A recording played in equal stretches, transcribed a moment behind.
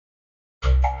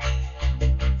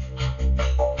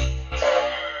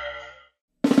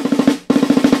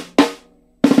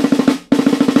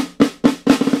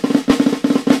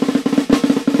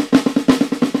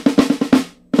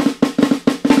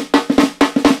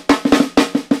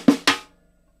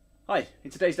Hi,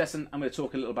 in today's lesson I'm going to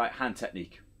talk a little about hand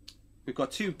technique. We've got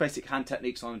two basic hand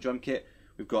techniques on a drum kit.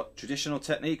 We've got traditional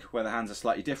technique where the hands are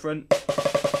slightly different,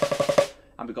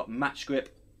 and we've got match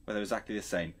grip where they're exactly the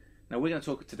same. Now we're going to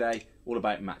talk today all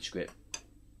about match grip.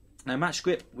 Now match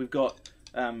grip, we've got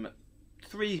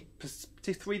three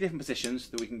different positions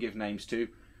that we can give names to.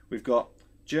 We've got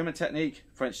German technique,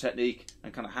 French technique,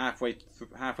 and kind of halfway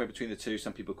between the two,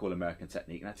 some people call American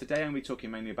technique. Now today I'm going to be talking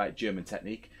mainly about German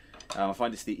technique. I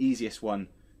find it's the easiest one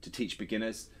to teach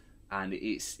beginners, and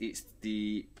it's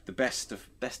the best.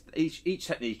 Each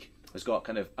technique has got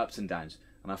kind of ups and downs,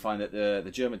 and I find that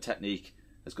the German technique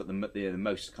has got the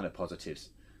most kind of positives.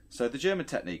 So the German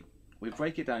technique, we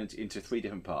break it down into three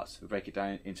different parts. We break it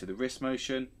down into the wrist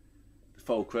motion, the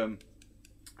fulcrum,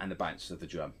 and the bounce of the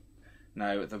drum.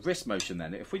 Now the wrist motion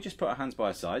then, if we just put our hands by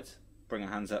our sides, bring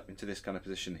our hands up into this kind of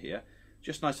position here,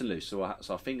 just nice and loose, so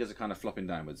our fingers are kind of flopping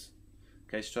downwards.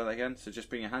 Okay, so try that again. So just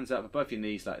bring your hands up above your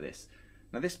knees like this.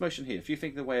 Now this motion here, if you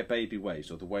think of the way a baby waves,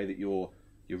 or the way that your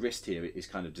wrist here is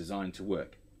kind of designed to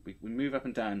work, we move up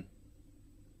and down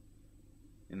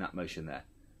in that motion there.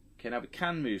 Okay, now we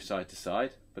can move side to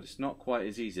side, but it's not quite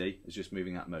as easy as just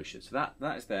moving that motion. So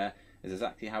that is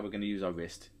exactly how we're going to use our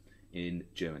wrist in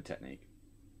German technique.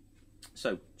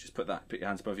 So just put your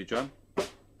hands above your drum,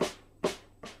 and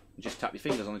just tap your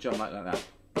fingers on the drum like that.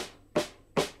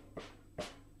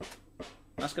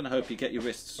 That's going to help you get your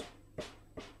wrists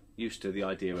used to the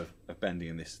idea of bending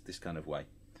in this kind of way.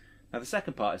 Now the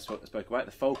second part I spoke about,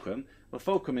 the fulcrum. Well,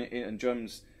 fulcrum in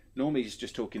drums normally is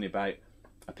just talking about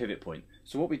a pivot point.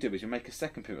 So what we do is we make a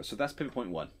second pivot. So that's pivot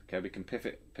point one. Okay, we can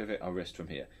pivot our wrist from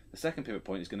here. The second pivot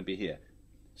point is going to be here.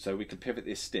 So we can pivot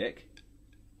this stick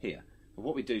here. But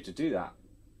what we do to do that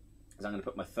is I'm going to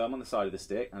put my thumb on the side of the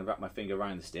stick and wrap my finger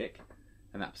around the stick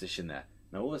in that position there.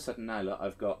 Now all of a sudden now look,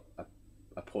 I've got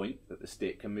a point that the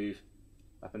stick can move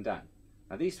up and down.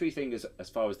 Now these three fingers, as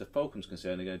far as the fulcrum is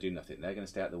concerned, are going to do nothing. They're going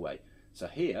to stay out of the way. So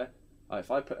here,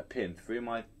 if I put a pin through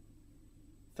my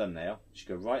thumbnail, it should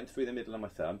go right through the middle of my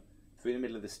thumb, through the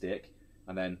middle of the stick,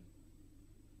 and then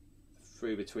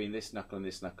through between this knuckle and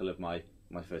this knuckle of my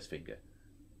first finger.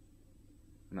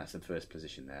 And that's the first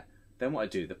position there. Then what I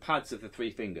do, the pads of the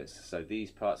three fingers, so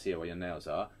these parts here where your nails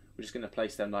are, we're just going to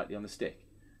place them lightly on the stick.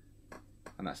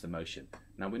 And that's the motion.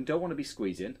 Now we don't want to be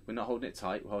squeezing, we're not holding it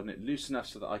tight, we're holding it loose enough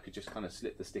so that I could just kind of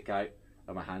slip the stick out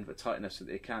of my hand, but tight enough so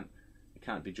that it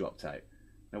can't be dropped out.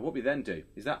 Now what we then do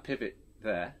is that pivot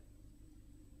there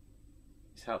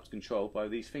is helped controlled by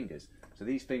these fingers. So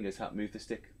these fingers help move the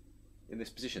stick in this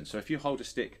position. So if you hold a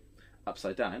stick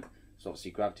upside down, so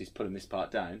obviously gravity's pulling this part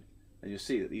down, and you'll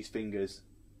see that these fingers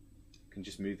can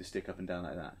just move the stick up and down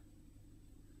like that.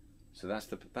 So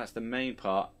that's the main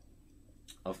part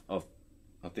of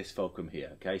this fulcrum here.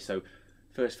 Okay, so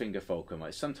first finger fulcrum.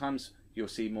 Like sometimes you'll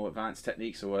see more advanced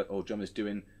techniques or drummers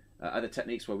doing other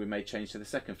techniques where we may change to the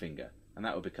second finger, and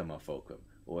that will become our fulcrum,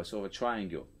 or a sort of a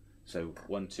triangle. So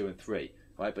 1, 2, and 3.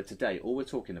 Right, but today all we're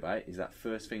talking about is that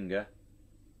first finger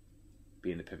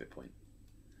being the pivot point.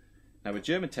 Now with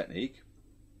German technique,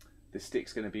 the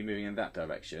stick's going to be moving in that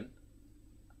direction,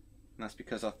 and that's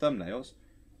because our thumbnails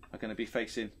are going to be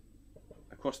facing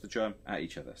across the drum at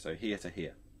each other, so here to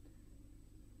here.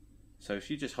 So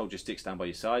if you just hold your sticks down by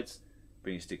your sides,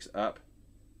 bring your sticks up,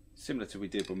 similar to we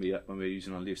did when we were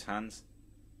using our loose hands,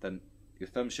 then your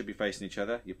thumbs should be facing each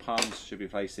other, your palms should be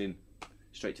facing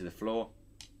straight to the floor,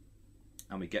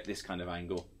 and we get this kind of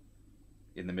angle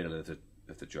in the middle of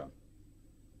the drum.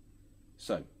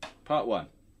 So part one,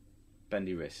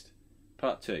 bendy wrist.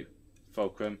 Part two,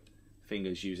 fulcrum,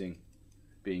 fingers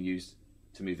being used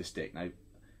to move the stick. Now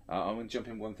I'm going to jump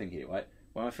in one thing here, right?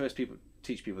 When I first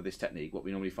teach people this technique, what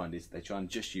we normally find is they try and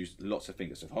just use lots of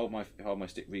fingers. So if I hold my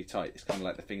stick really tight, it's kind of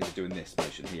like the fingers are doing this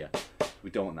motion here.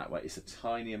 We don't want that, right? It's a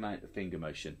tiny amount of finger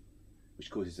motion, which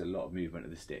causes a lot of movement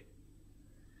of the stick.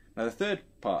 Now the third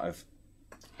part of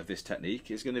this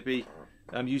technique is going to be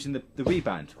using the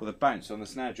rebound or the bounce on the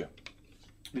snare drum.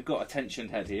 We've got a tensioned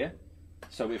head here,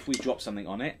 so if we drop something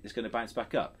on it, it's going to bounce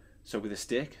back up. So with a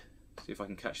stick, see if I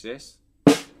can catch this.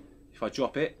 If I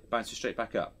drop it, it bounces straight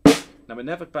back up. Now it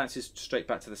never bounces straight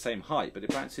back to the same height, but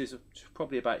it bounces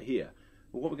probably about here.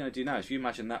 Well, what we're going to do now is, if you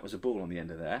imagine that was a ball on the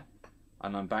end of there,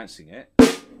 and I'm bouncing it,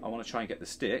 I want to try and get the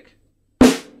stick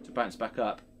to bounce back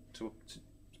up to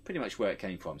pretty much where it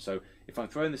came from. So if I'm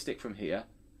throwing the stick from here,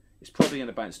 it's probably going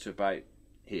to bounce to about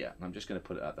here, and I'm just going to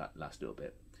put it up that last little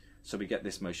bit. So we get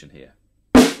this motion here.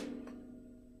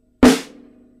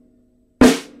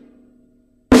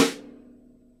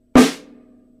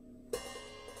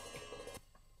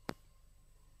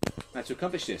 Now to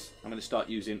accomplish this, I'm going to start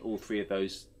using all three of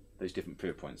those different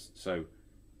pivot points. So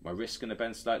My wrist's going to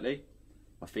bend slightly,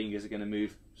 my fingers are going to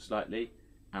move slightly,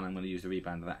 and I'm going to use the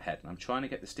rebound of that head. And I'm trying to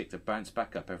get the stick to bounce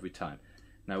back up every time.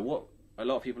 Now what a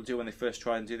lot of people do when they first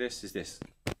try and do this is this.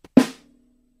 And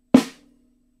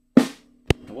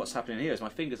what's happening here is my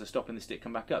fingers are stopping the stick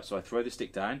come back up. So I throw the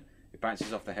stick down, it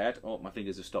bounces off the head, oh, my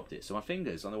fingers have stopped it. So my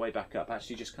fingers on the way back up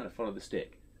actually just kind of follow the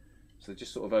stick. So they're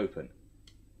just sort of open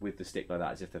with the stick like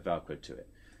that, as if they're velcroed to it.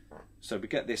 So we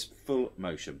get this full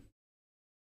motion.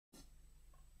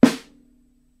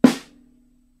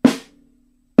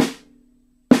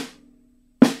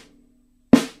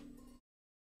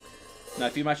 Now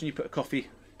if you imagine you put a coffee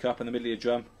cup in the middle of your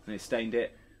drum and it stained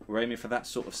it, we're aiming for that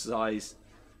sort of size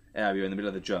area in the middle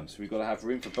of the drum. So we've got to have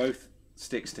room for both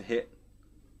sticks to hit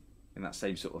in that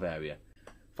same sort of area.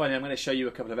 Finally, I'm going to show you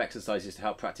a couple of exercises to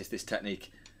help practice this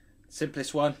technique.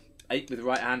 Simplest one, 8 with the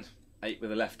right hand, 8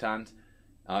 with the left hand.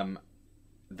 Then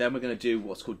we're going to do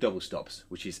what's called double stops,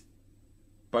 which is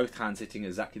both hands hitting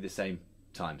exactly the same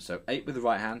time. So 8 with the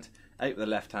right hand, 8 with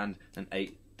the left hand, and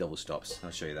 8 double stops. I'll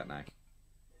show you that now.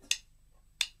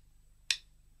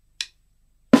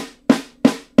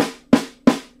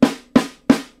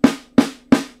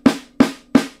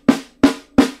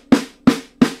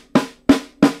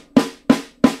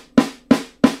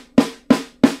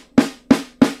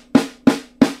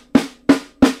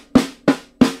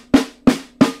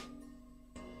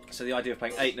 So the idea of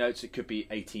playing 8 notes, it could be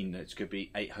 18 notes, it could be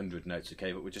 800 notes,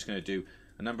 okay? But we're just going to do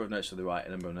a number of notes to the right,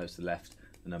 a number of notes to the left,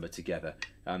 a number together.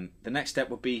 The next step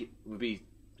would be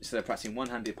instead of practicing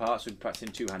one-handed parts, we'd be practicing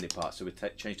two-handed parts. So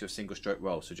we'd change to a single stroke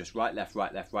roll. So just right, left,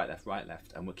 right, left, right, left, right,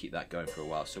 left, and we'll keep that going for a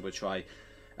while. So we'll try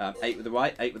 8 with the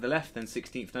right, 8 with the left, then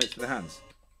 16th notes with the hands.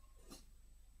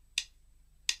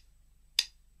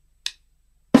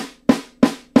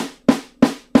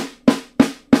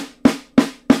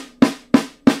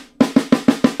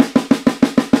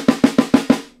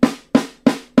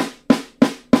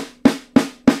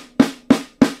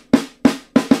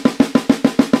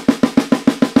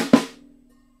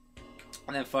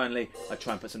 And then finally, I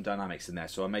try and put some dynamics in there.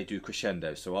 So I may do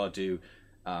crescendo. So I'll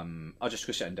just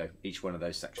crescendo each one of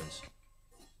those sections.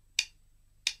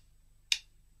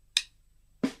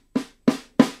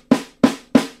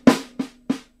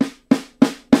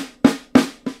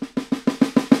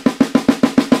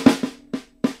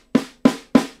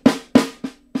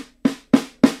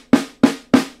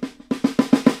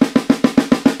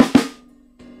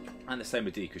 And the same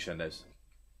with decrescendos.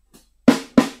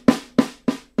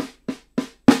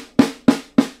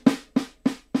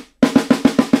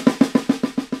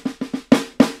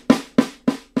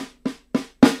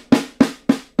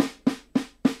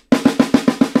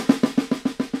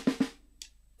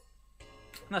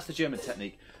 And that's the German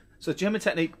technique. So the German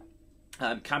technique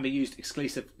can be used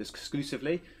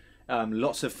exclusively.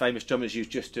 Lots of famous drummers use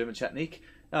just German technique.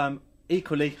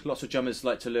 Equally, lots of drummers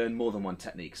like to learn more than one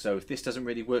technique. So if this doesn't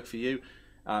really work for you,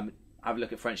 have a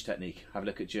look at French technique, have a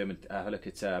look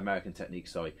at American technique,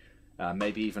 sorry.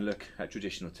 Maybe even look at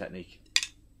traditional technique.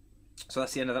 So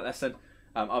that's the end of that lesson.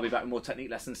 I'll be back with more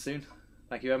technique lessons soon.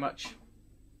 Thank you very much.